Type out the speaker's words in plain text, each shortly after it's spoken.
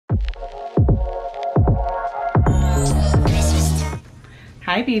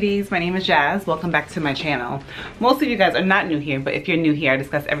Hi beauties, my name is Jazz. Welcome back to my channel. Most of you guys are not new here, but if you're new here, I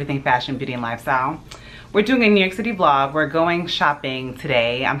discuss everything fashion, beauty, and lifestyle. We're doing a New York City vlog. We're going shopping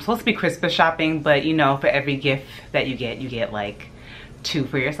today. I'm supposed to be Christmas shopping, but you know, for every gift that you get like 2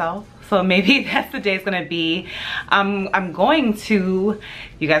 for yourself. So maybe that's the day it's gonna be. I'm going to,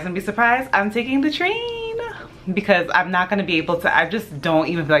 you guys gonna be surprised, I'm taking the train because I'm not gonna be able to, I just don't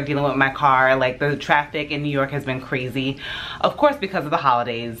even feel like dealing with my car. Like the traffic in New York has been crazy. Of course, because of the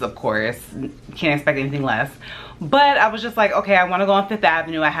holidays, of course, can't expect anything less. But I was just like, okay, I wanna go on 5th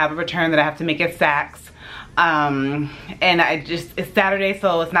Avenue. I have a return that I have to make at Saks. And it's Saturday,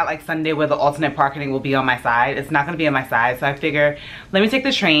 so it's not like Sunday where the alternate parking will be on my side. It's not gonna be on my side, so I figure let me take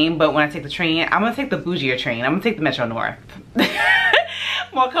the train. But when I take the train, I'm gonna take the bougier train. I'm gonna take the Metro North.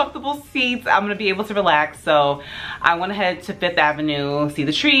 More comfortable seats. I'm gonna be able to relax. So I want to head to 5th Avenue, see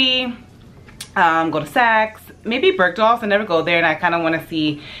the tree, go to Saks, maybe Bergdorf's. I never go there, and I kind of want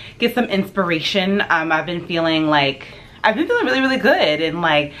to get some inspiration. I've been feeling really good, and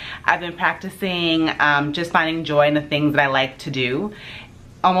like I've been practicing just finding joy in the things that I like to do.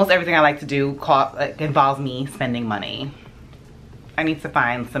 Almost everything I like to do involves me spending money. I need to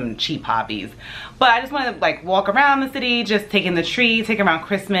find some cheap hobbies, but I just want to like walk around the city, just taking the tree, taking around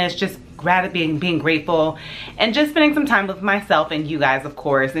Christmas, just being grateful, and just spending some time with myself and you guys, of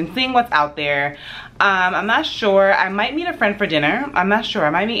course, and seeing what's out there. I'm not sure. I might meet a friend for dinner. I'm not sure.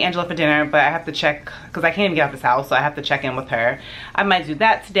 I might meet Angela for dinner, but I have to check because I can't even get out this house, so I have to check in with her. I might do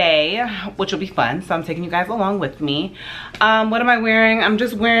that today, which will be fun. So I'm taking you guys along with me. What am I wearing? I'm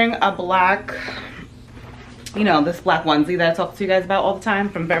just wearing a black, you know, this black onesie that I talk to you guys about all the time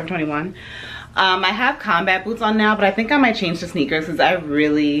from Forever 21. I have combat boots on now, but I think I might change to sneakers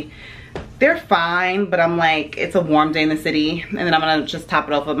because they're fine, but I'm like, it's a warm day in the city. And then I'm gonna just top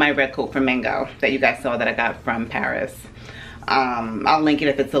it off with my red coat from Mango that you guys saw that I got from Paris. I'll link it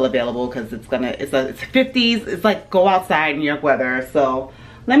if it's still available because it's 50s. It's like go outside New York weather. So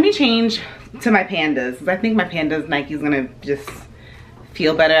let me change to my Pandas. I think my Pandas Nike's gonna just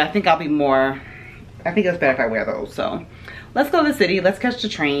feel better. I think it's better if I wear those. So let's go to the city. Let's catch the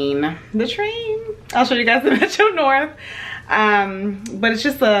train. I'll show you guys the Metro North. But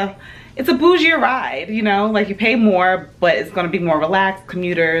it's a bougier ride, you know, like you pay more, but it's gonna be more relaxed.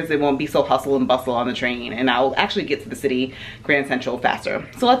 Commuters, it won't be so hustle and bustle on the train, and I'll actually get to the city, Grand Central, faster.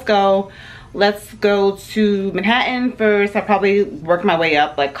 So let's go to Manhattan first. I'll probably work my way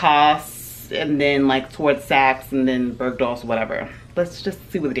up like COS, and then like towards Saks, and then Bergdorf's, whatever. Let's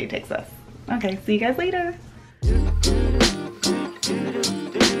just see where the day takes us. Okay, see you guys later.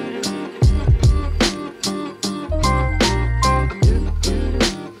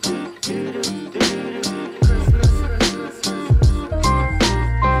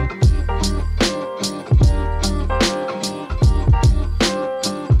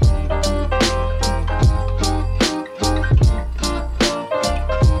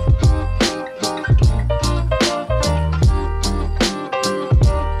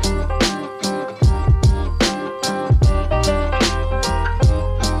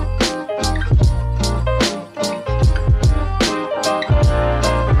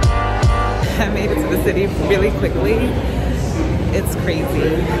 Really quickly. It's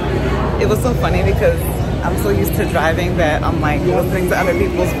crazy. It was so funny because I'm so used to driving that I'm like listening to other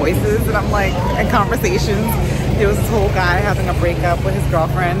people's voices, and I'm like in conversations. There was this whole guy having a breakup with his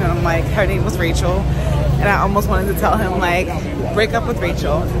girlfriend, and I'm like, her name was Rachel, and I almost wanted to tell him like, break up with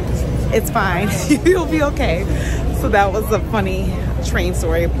Rachel, it's fine, you'll be okay. So that was a funny train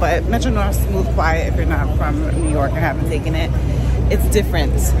story. But Metro North, smooth, quiet. If you're not from New York and haven't taken it, it's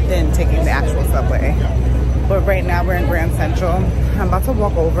different than taking the actual subway. But right now we're in Grand Central. I'm about to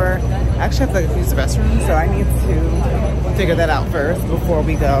walk over. I actually have to use the restroom, so I need to figure that out first before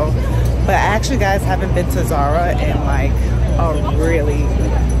we go. But I actually, guys, haven't been to Zara in like a really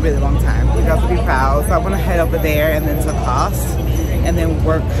long time. You guys will be proud. So I want to head over there and then to COS and then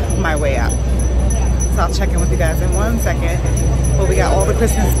work my way up. So I'll check in with you guys in 1 second. But we got all the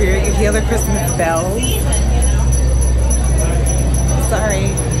Christmas spirit. You hear the Christmas bells. Sorry.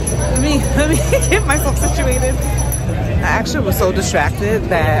 Let me get myself situated. I actually was so distracted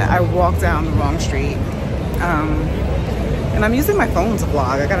that I walked down the wrong street. And I'm using my phone to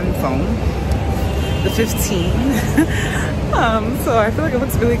vlog. I got a new phone, the 15. So I feel like it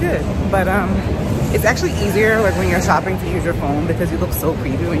looks really good. But it's actually easier like when you're shopping to use your phone because you look so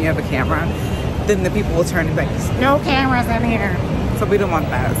creepy when you have a camera. Then the people will turn and be like, no cameras in here. So we don't want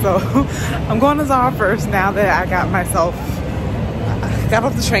that. So I'm going to Zara first now that I got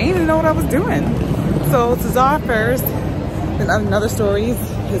off the train and know what I was doing. So to Zara first, then another story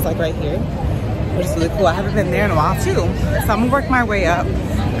is like right here. which is really cool. I haven't been there in a while too. So I'm gonna work my way up.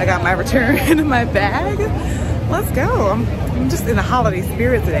 I got my return in my bag. Let's go. I'm just in a holiday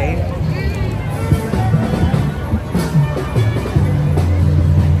spirit today.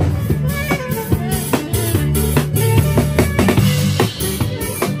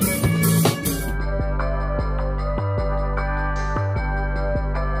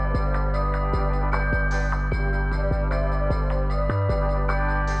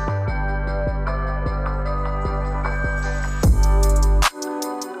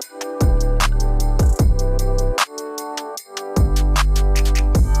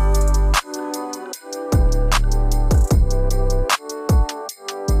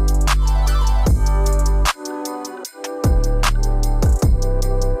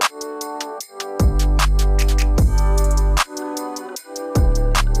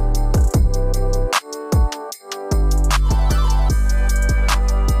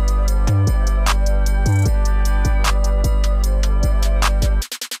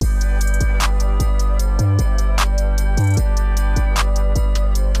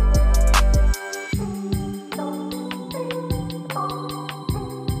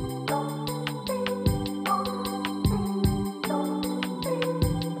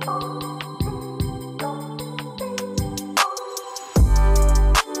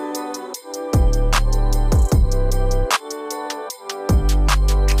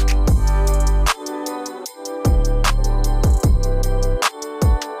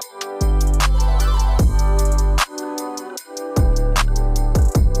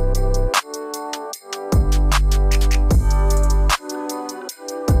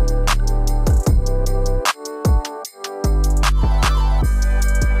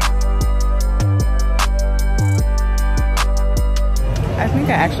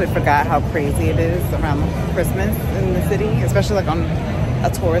 Forgot how crazy it is around Christmas in the city, especially like on a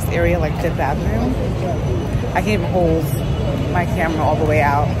tourist area like Fifth Avenue. I can't even hold my camera all the way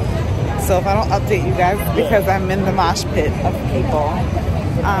out. So if I don't update you guys, because I'm in the mosh pit of people.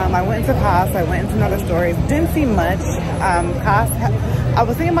 I went into COS, I went into another store, didn't see much. COS, I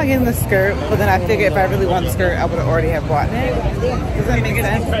was thinking about getting the skirt, but then I figured if I really want the skirt, I would have already have bought it. Does that make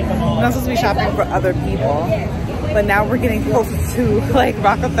sense? I'm supposed to be shopping for other people. But now we're getting closer to like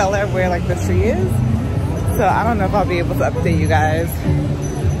Rockefeller where like the tree is. So I don't know if I'll be able to update you guys.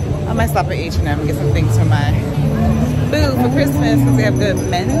 I might stop at H&M and get some things for my boo for Christmas because they have good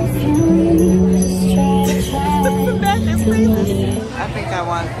men's. I think I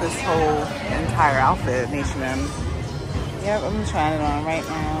want this whole entire outfit in H&M. Yep, I'm trying it on right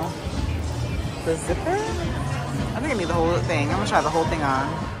now. The zipper? I think I need the whole thing. I'm gonna try the whole thing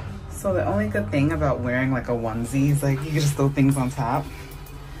on. So the only good thing about wearing like a onesie is like you can just throw things on top.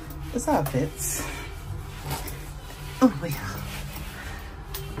 This how it fits. Oh yeah.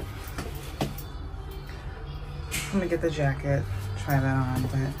 I'm gonna get the jacket, try that on,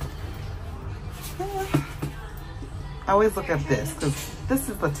 but yeah. I always look at this because this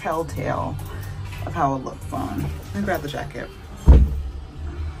is the telltale of how it looks on. Let me grab the jacket.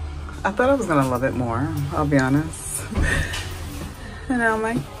 I thought I was gonna love it more, I'll be honest. And now I'm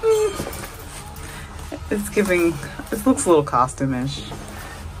like, it's giving, this looks a little costume-ish.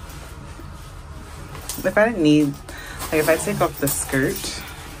 If I didn't need, like if I take off the skirt,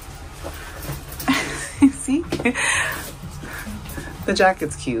 see? The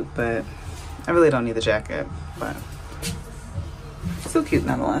jacket's cute, but I really don't need the jacket, but still cute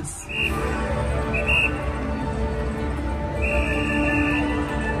nonetheless.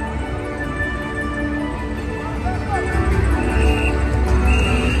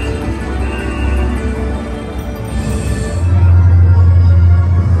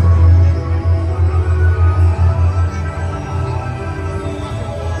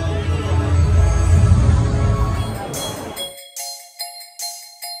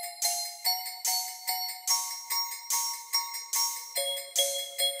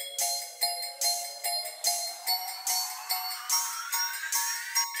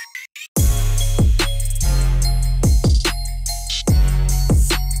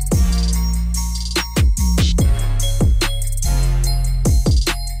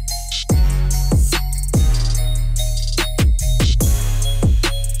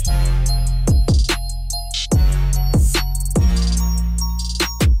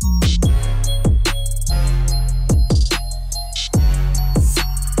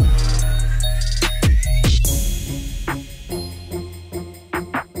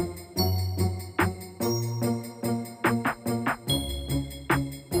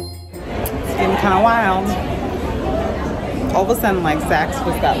 Kind of wild. All of a sudden, like Saks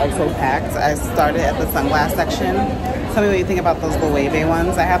just got like so packed. I started at the sunglass section, Tell me what you think about those Loewe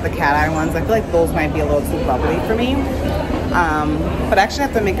ones. I have the cat eye ones. I feel like those might be a little too bubbly for me. But I actually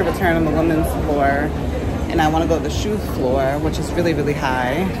have to make a return on the women's floor, and I want to go to the shoe floor, which is really, really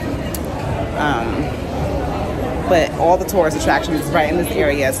high. But all the tourist attractions is right in this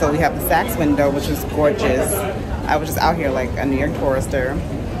area. So we have the Saks window, which is gorgeous. I was just out here like a New York tourister.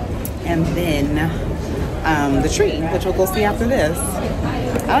 And then the tree, which we'll go see after this.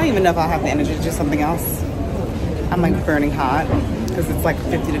 I don't even know if I'll have the energy to do something else. I'm like burning hot because it's like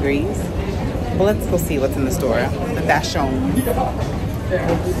 50 degrees. But let's go see what's in the store. The fashion.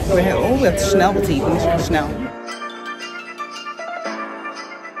 Oh, we have Chanel boutique. Let me show you Chanel.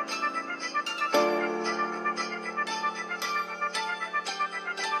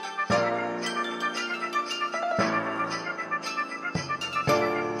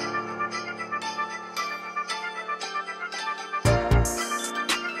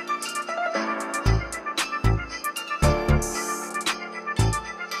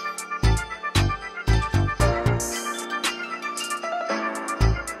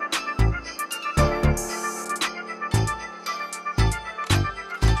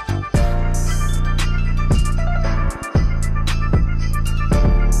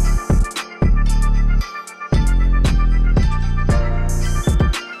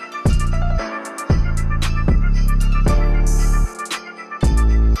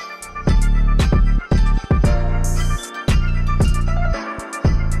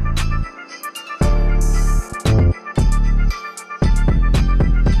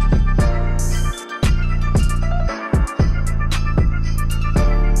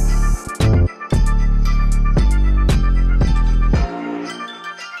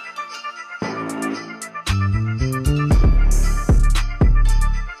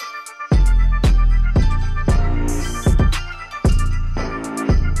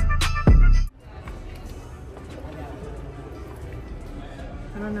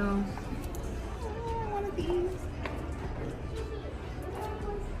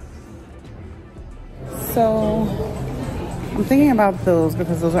 So I'm thinking about those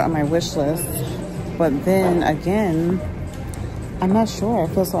because those are on my wish list. But then again, I'm not sure. I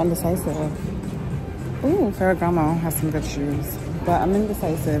feel so indecisive. Ooh, Ferragamo has some good shoes. But I'm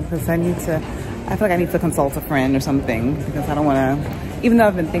indecisive because I feel like I need to consult a friend or something because I don't want to, even though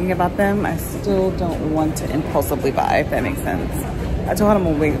I've been thinking about them, I still don't want to impulsively buy, if that makes sense. I told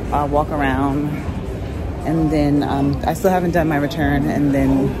him I'll walk around and then I still haven't done my return and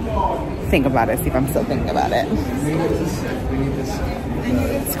then think about it, see if I'm still thinking about it.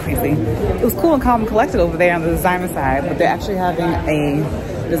 It's crazy. It was cool and calm and collected over there on the designer side, but they're actually having a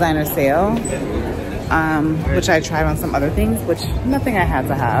designer sale, which I tried on some other things, which nothing I had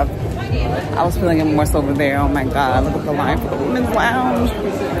to have. I was feeling it more so over there. Oh my God, look at the line for the women's lounge.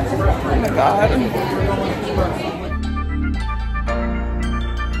 Oh my God.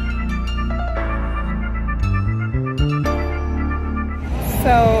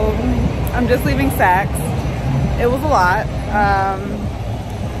 So I'm just leaving Saks. It was a lot.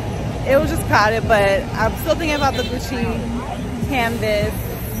 It was just crowded, but I'm still thinking about the Gucci canvas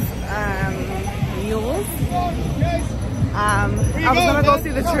mules. I was gonna go see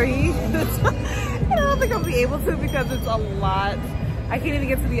the tree. I don't think I'll be able to because it's a lot. I can't even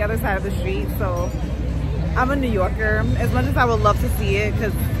get to the other side of the street. So I'm a New Yorker. As much as I would love to see it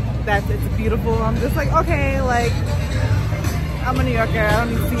because it's beautiful, I'm just like, okay, like, I'm a New Yorker, I don't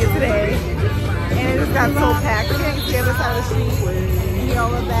need to see it today. And it just got so packed. I can't get to the other side of the street and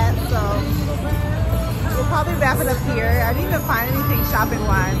all of that, so we'll probably wrap it up here. I didn't even find anything shopping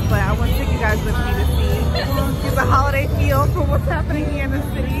wise, but I want to take you guys with me to see, get the holiday feel for what's happening here in the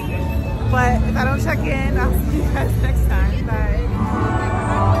city. But if I don't check in, I'll see you guys next time. Bye.